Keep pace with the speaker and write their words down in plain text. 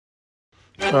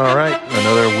All right,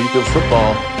 another week of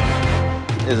football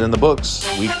is in the books.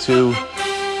 Week 2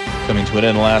 coming to an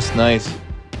end last night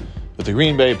with the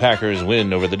Green Bay Packers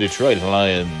win over the Detroit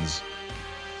Lions.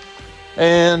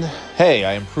 And hey,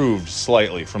 I improved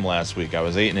slightly from last week. I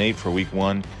was 8-8 for week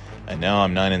 1, and now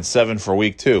I'm 9-7 for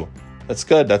week 2. That's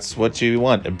good. That's what you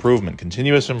want. Improvement,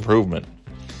 continuous improvement.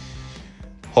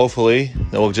 Hopefully,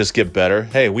 it will just get better.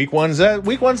 Hey, week one's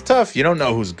tough. You don't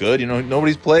know who's good.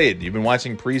 Nobody's played. You've been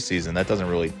watching preseason. That doesn't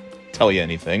really tell you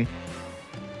anything.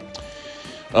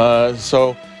 And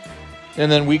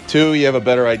then week 2, you have a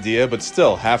better idea. But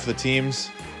still, half the teams,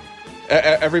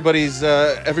 everybody's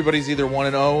either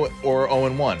 1-0 or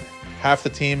 0-1. Half the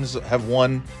teams have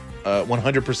won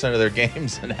 100% of their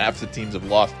games, and half the teams have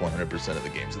lost 100% of the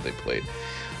games that they played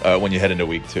when you head into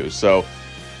week 2. So.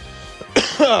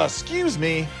 Excuse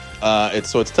me.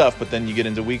 It's tough, but then you get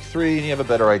into week 3 and you have a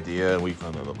better idea.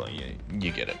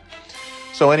 You get it.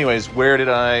 So, anyways, where did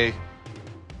I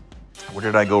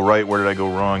go right? Where did I go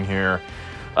wrong here?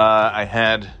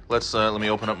 Let me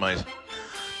open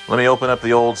up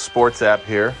the old sports app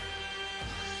here.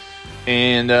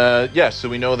 And so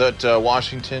we know that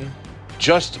Washington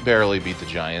just barely beat the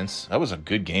Giants. That was a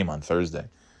good game on Thursday.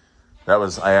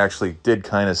 I actually did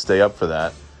kind of stay up for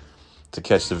that. To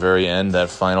catch the very end, I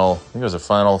think it was a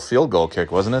final field goal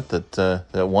kick, wasn't it?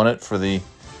 That won it for the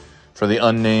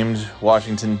unnamed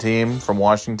Washington team from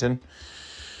Washington.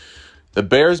 The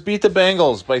Bears beat the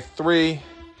Bengals by 3.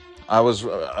 I was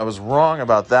wrong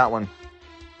about that one.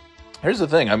 Here's the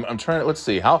thing. I'm trying to, let's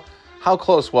see, how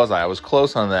close was I? I was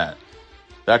close on that.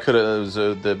 It was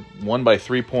the won by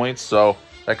 3 points, so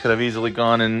that could have easily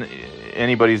gone in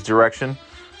anybody's direction.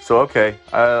 So, okay,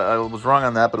 I was wrong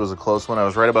on that, but it was a close one. I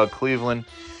was right about Cleveland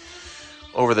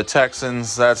over the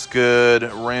Texans. That's good.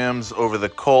 Rams over the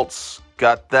Colts.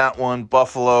 Got that one.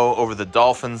 Buffalo over the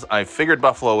Dolphins. I figured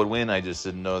Buffalo would win. I just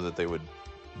didn't know that they would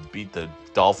beat the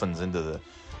Dolphins into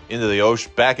the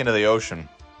ocean, back into the ocean.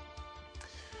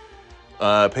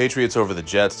 Patriots over the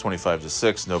Jets,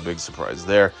 25-6. No big surprise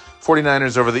there.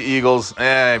 49ers over the Eagles.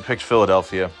 I picked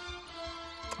Philadelphia.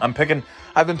 I've been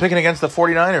picking against the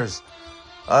 49ers.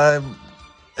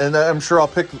 And I'm sure I'll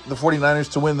pick the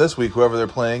 49ers to win this week, whoever they're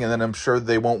playing, and then I'm sure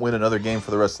they won't win another game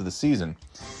for the rest of the season.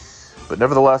 But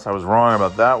nevertheless, I was wrong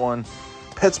about that one.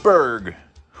 Pittsburgh.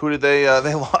 Who did they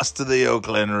lost to the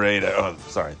Oakland Raiders.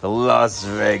 The Las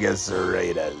Vegas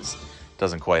Raiders.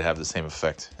 Doesn't quite have the same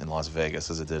effect in Las Vegas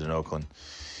as it did in Oakland.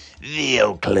 The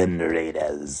Oakland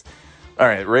Raiders. All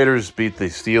right, Raiders beat the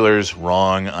Steelers.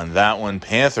 Wrong on that one.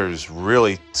 Panthers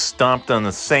really stomped on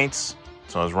the Saints.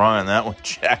 So I was wrong on that one.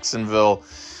 Jacksonville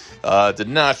did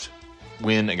not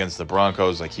win against the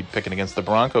Broncos. I keep picking against the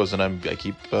Broncos, and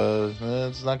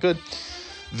it's not good.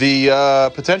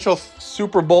 The potential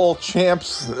Super Bowl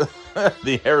champs,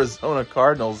 the Arizona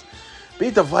Cardinals,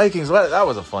 beat the Vikings. That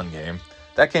was a fun game.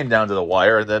 That came down to the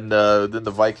wire. Then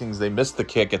the Vikings, they missed the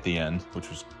kick at the end, which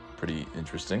was pretty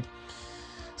interesting.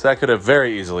 So that could have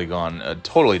very easily gone a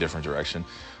totally different direction.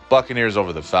 Buccaneers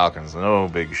over the Falcons. No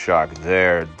big shock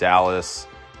there. Dallas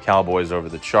Cowboys over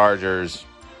the Chargers.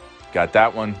 Got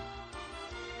that one.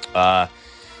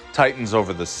 Titans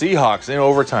over the Seahawks in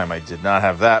overtime. I did not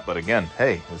have that, but again,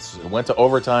 hey, it went to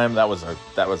overtime. That was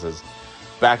as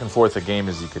back and forth a game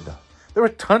as you could. There were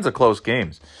tons of close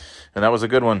games, and that was a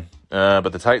good one.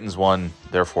 But the Titans won,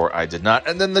 therefore I did not.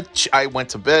 And then I went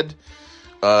to bed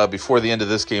before the end of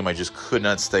this game. I just could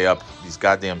not stay up. These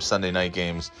goddamn Sunday night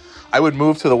games. I would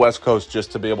move to the West Coast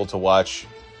just to be able to watch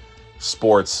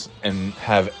sports and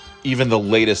have even the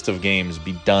latest of games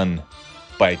be done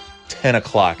by 10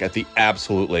 o'clock at the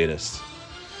absolute latest.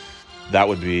 That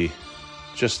would be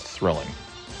just thrilling.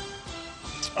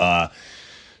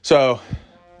 So,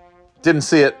 didn't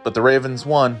see it, but the Ravens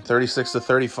won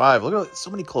 36-35. Look at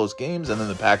so many close games. And then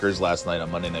the Packers last night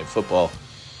on Monday Night Football.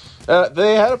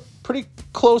 They had a pretty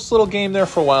close little game there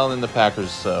for a while, and then the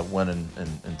Packers went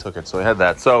and took it. So I had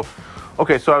that. So,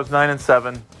 okay, so I was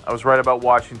 9-7. I was right about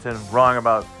Washington, wrong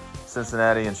about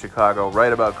Cincinnati and Chicago,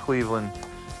 right about Cleveland,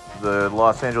 the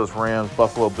Los Angeles Rams,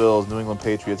 Buffalo Bills, New England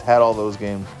Patriots, had all those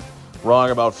games. Wrong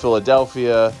about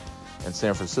Philadelphia and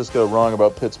San Francisco, wrong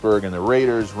about Pittsburgh and the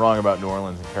Raiders, wrong about New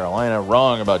Orleans and Carolina,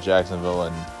 wrong about Jacksonville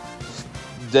and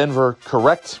Denver,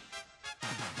 correct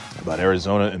about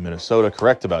Arizona and Minnesota,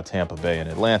 correct about Tampa Bay and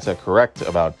Atlanta, correct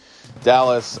about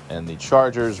Dallas and the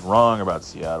Chargers, wrong about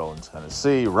Seattle and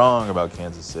Tennessee, wrong about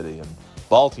Kansas City and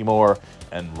Baltimore,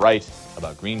 and right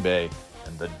about Green Bay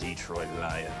and the Detroit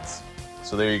Lions.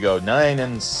 So there you go,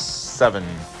 9-7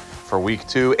 for week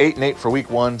 2, 8-8 for week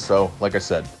 1. So like I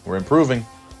said, we're improving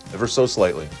ever so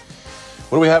slightly.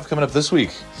 What do we have coming up this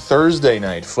week? Thursday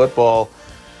night football.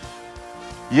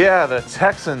 Yeah, the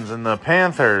Texans and the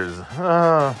Panthers.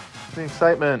 The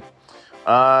excitement.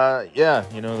 Yeah,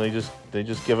 they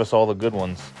just give us all the good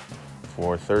ones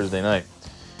for Thursday night.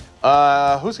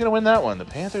 Who's gonna win that one? The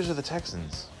Panthers or the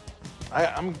Texans?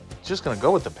 I'm just gonna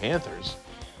go with the Panthers.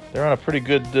 They're on a pretty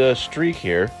good streak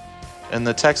here, and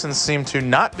the Texans seem to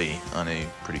not be on a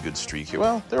pretty good streak here.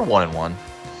 Well, they're 1-1.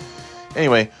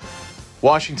 Anyway,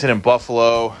 Washington and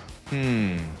Buffalo.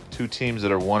 Two teams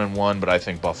that are 1-1, but I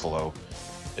think Buffalo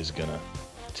is gonna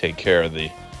take care of the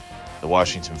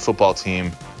Washington football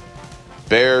team.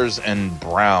 Bears and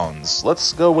Browns.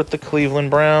 Let's go with the Cleveland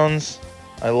Browns.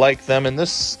 I like them in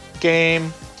this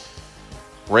game.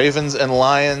 Ravens and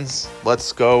Lions.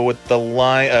 Let's go with the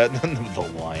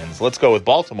Lions. Let's go with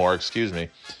Baltimore, excuse me.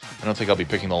 I don't think I'll be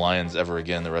picking the Lions ever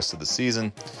again the rest of the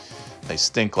season. They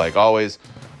stink like always.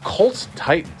 Colts and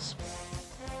Titans.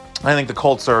 I think the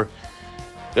Colts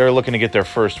they're looking to get their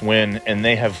first win, and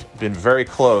they have been very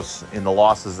close in the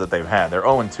losses that they've had. They're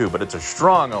 0-2, but it's a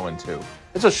strong 0-2.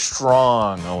 It's a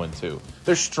strong 0-2.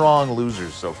 They're strong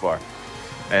losers so far.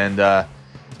 And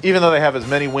even though they have as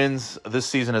many wins this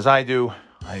season as I do,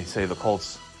 I say the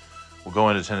Colts will go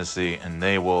into Tennessee, and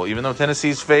they will, even though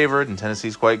Tennessee's favored, and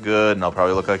Tennessee's quite good, and I'll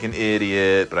probably look like an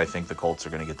idiot, but I think the Colts are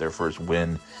going to get their first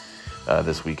win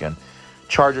this weekend.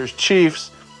 Chargers,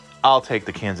 Chiefs. I'll take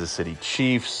the Kansas City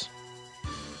Chiefs.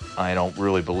 I don't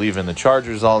really believe in the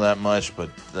Chargers all that much, but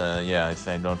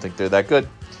I don't think they're that good.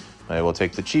 I will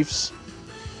take the Chiefs.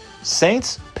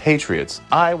 Saints, Patriots.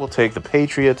 I will take the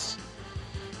Patriots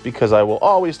because I will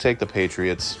always take the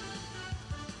Patriots.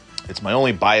 It's my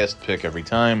only biased pick every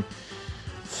time.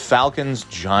 Falcons,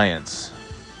 Giants.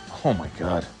 Oh my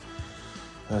God.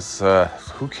 That's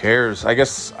who cares? I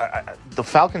guess the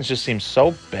Falcons just seem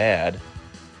so bad.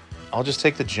 I'll just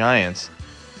take the Giants.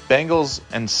 Bengals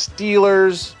and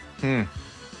Steelers.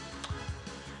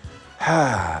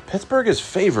 Pittsburgh is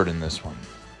favored in this one.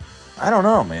 I don't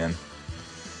know, man.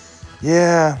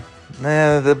 Yeah,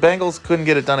 the Bengals couldn't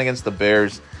get it done against the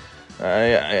Bears.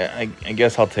 I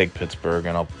guess I'll take Pittsburgh,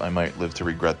 and I might live to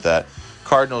regret that.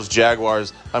 Cardinals,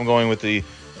 Jaguars. I'm going with the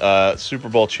Super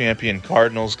Bowl champion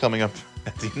Cardinals coming up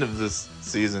at the end of this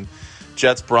season.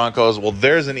 Jets, Broncos. Well,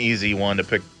 there's an easy one to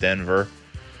pick. Denver.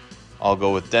 I'll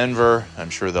go with Denver. I'm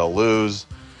sure they'll lose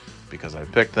because I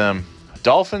picked them.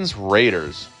 Dolphins,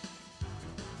 Raiders.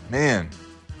 Man,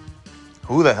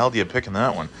 who the hell do you pick in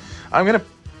that one?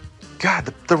 God,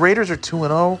 the Raiders are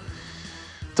 2-0.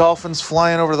 Dolphins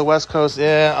flying over the West Coast.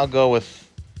 Yeah, I'll go with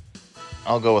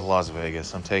Las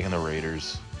Vegas. I'm taking the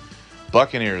Raiders.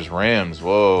 Buccaneers, Rams.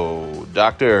 Whoa,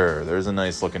 doctor. There's a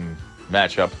nice looking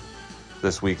matchup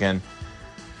this weekend.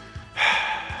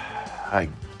 I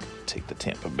take the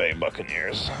Tampa Bay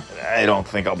Buccaneers. I don't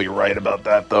think I'll be right about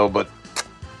that though, but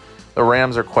the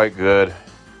Rams are quite good.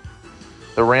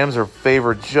 The Rams are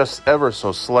favored just ever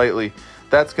so slightly.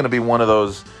 That's going to be one of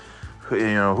those,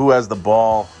 who has the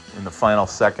ball in the final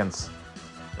seconds.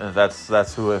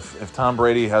 That's who. If Tom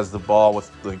Brady has the ball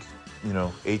with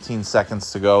 18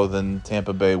 seconds to go, then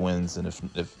Tampa Bay wins, and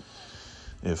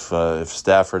if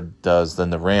Stafford does, then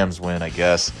the Rams win, I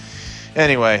guess.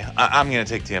 Anyway, I'm going to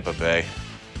take Tampa Bay.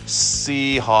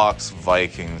 Seahawks,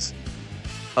 Vikings.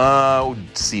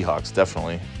 Seahawks,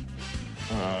 definitely.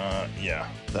 Yeah,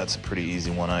 that's a pretty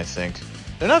easy one, I think.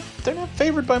 They're not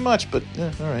favored by much, but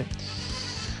all right.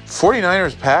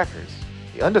 49ers, Packers.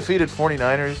 The undefeated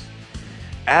 49ers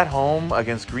at home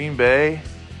against Green Bay.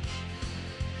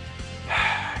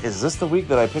 Is this the week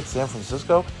that I picked San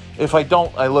Francisco? If I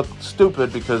don't, I look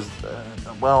stupid because,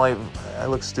 I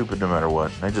look stupid no matter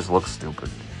what. I just look stupid.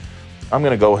 I'm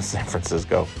going to go with San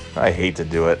Francisco. I hate to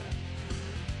do it.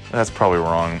 That's probably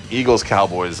wrong. Eagles,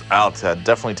 Cowboys, I'll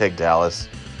definitely take Dallas.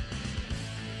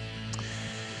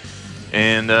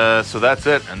 And so that's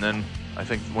it. And then I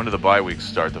think when do the bye weeks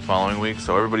start? The following week.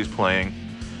 So everybody's playing.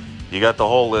 You got the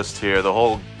whole list here. The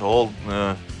whole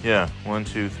 1,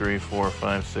 2, 3, 4,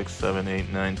 5, 6, 7, 8,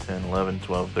 9, 10, 11,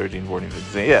 12, 13, 14,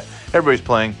 15. Yeah, everybody's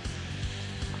playing.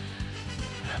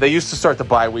 They used to start the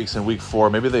bye weeks in week 4.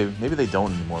 Maybe they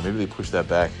don't anymore. Maybe they push that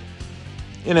back.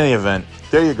 In any event,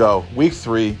 there you go. Week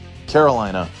 3,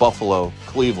 Carolina, Buffalo,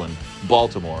 Cleveland,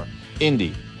 Baltimore,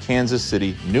 Indy, Kansas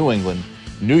City, New England,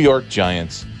 New York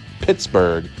Giants,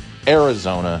 Pittsburgh,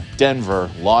 Arizona, Denver,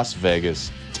 Las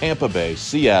Vegas, Tampa Bay,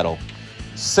 Seattle,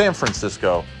 San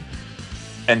Francisco,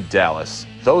 and Dallas.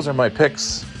 Those are my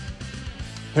picks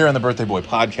here on the Birthday Boy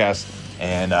podcast.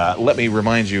 And let me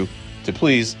remind you to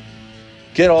please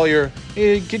get your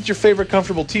favorite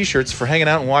comfortable t-shirts for hanging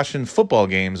out and watching football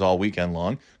games all weekend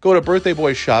long. Go to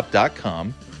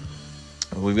birthdayboyshop.com.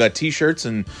 We've got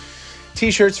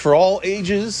t-shirts for all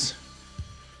ages.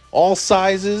 all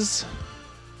sizes,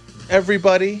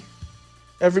 everybody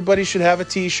should have a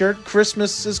t-shirt.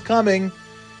 Christmas is coming.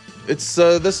 It's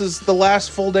this is the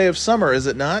last full day of summer, is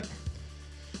it not?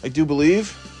 I do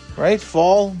believe, right?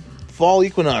 Fall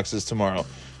equinox is tomorrow.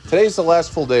 Today's the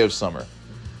last full day of summer.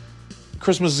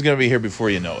 Christmas is going to be here before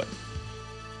you know it.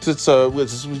 It's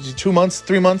 2 months,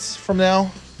 3 months from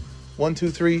now. 1, 2,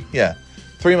 3. Yeah.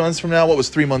 3 months from now. What was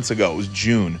 3 months ago? It was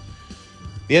June.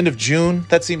 The end of June.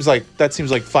 That seems like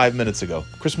 5 minutes ago.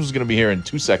 Christmas is going to be here in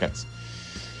 2 seconds.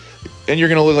 And you're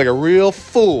going to look like a real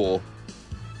fool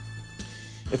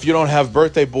if you don't have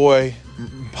Birthday Boy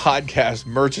podcast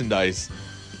merchandise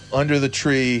under the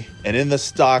tree and in the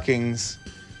stockings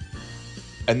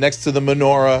and next to the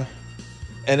menorah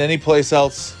and any place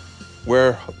else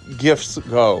where gifts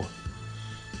go.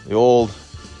 The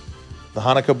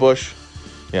Hanukkah bush.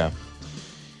 Yeah.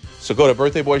 So go to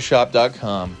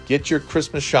birthdayboyshop.com, get your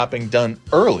Christmas shopping done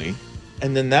early,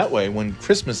 and then that way when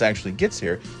Christmas actually gets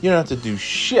here, you don't have to do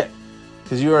shit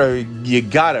because you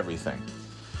got everything.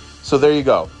 So there you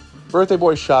go.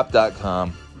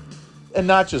 birthdayboyshop.com. And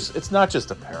it's not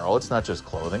just apparel, it's not just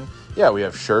clothing. Yeah, we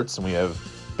have shirts and we have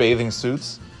bathing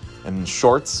suits and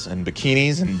shorts and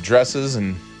bikinis and dresses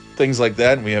and things like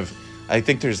that. And I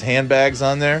think there's handbags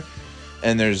on there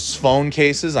and there's phone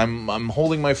cases. I'm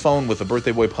holding my phone with a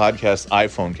Birthday Boy Podcast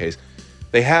iPhone case.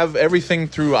 They have everything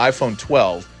through iPhone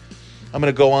 12. I'm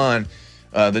going to go on.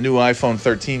 The new iPhone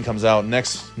 13 comes out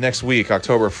next week,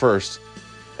 October 1st.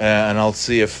 And I'll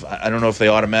see I don't know if they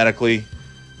automatically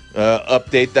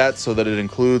update that so that it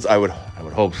includes. I would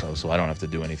hope so I don't have to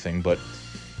do anything. But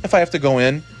if I have to go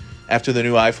in after the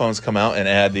new iPhones come out and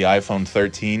add the iPhone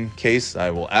 13 case,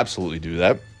 I will absolutely do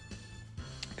that,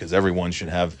 because everyone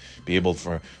should be able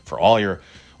for all your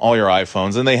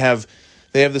iPhones. And they have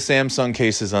the Samsung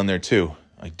cases on there too,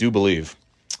 I do believe,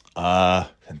 and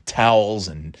towels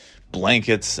and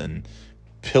blankets and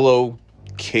pillow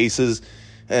cases,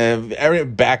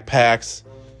 backpacks.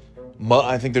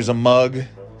 I think there's a mug.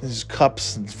 There's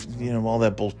cups, and, all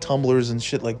that, both tumblers and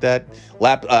shit like that.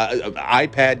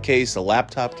 iPad case, a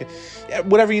laptop case,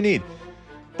 whatever you need.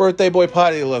 Birthday Boy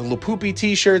Lapoopy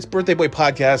t-shirts, Birthday Boy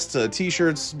Podcast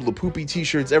t-shirts, Lapoopy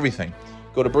t-shirts, everything.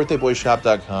 Go to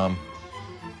birthdayboyshop.com.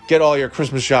 Get all your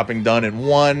Christmas shopping done in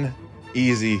one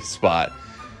easy spot.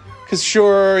 Because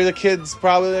sure, the kids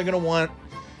they're gonna want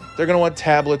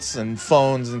tablets and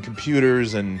phones and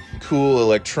computers and cool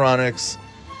electronics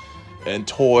and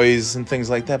toys and things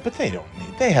like that, but they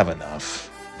have enough.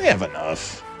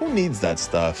 Who needs that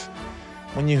stuff?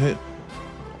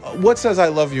 What says I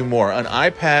love you more, an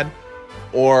iPad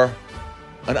or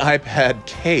an iPad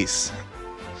case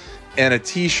and a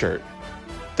t-shirt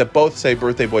that both say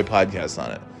Birthday Boy Podcast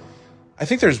on it?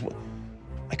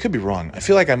 I could be wrong. I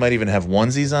feel like I might even have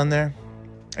onesies on there.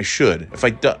 I should. If I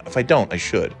don't, I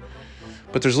should.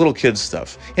 But there's little kids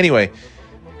stuff. Anyway,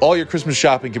 all your Christmas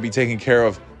shopping can be taken care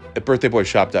of at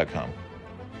birthdayboyshop.com.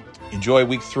 Enjoy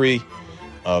week 3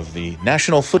 of the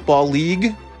National Football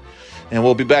League. And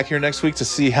we'll be back here next week to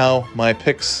see how my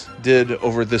picks did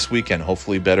over this weekend.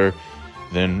 Hopefully better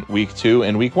than week 2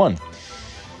 and week 1.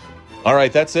 All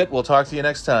right, that's it. We'll talk to you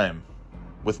next time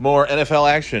with more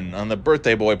NFL action on the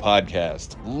Birthday Boy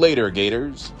Podcast. Later,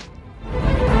 Gators.